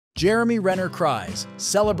Jeremy Renner cries,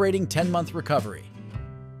 celebrating 10-month recovery.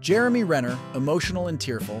 Jeremy Renner, emotional and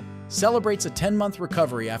tearful, celebrates a 10-month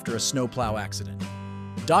recovery after a snowplow accident.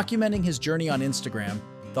 Documenting his journey on Instagram,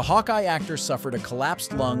 the Hawkeye actor suffered a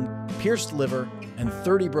collapsed lung, pierced liver, and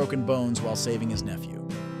 30 broken bones while saving his nephew.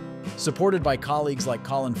 Supported by colleagues like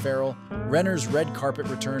Colin Farrell, Renner's red carpet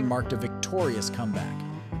return marked a victorious comeback,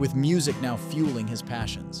 with music now fueling his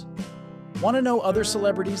passions. Want to know other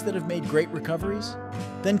celebrities that have made great recoveries?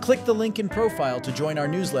 Then click the link in profile to join our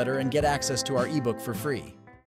newsletter and get access to our ebook for free.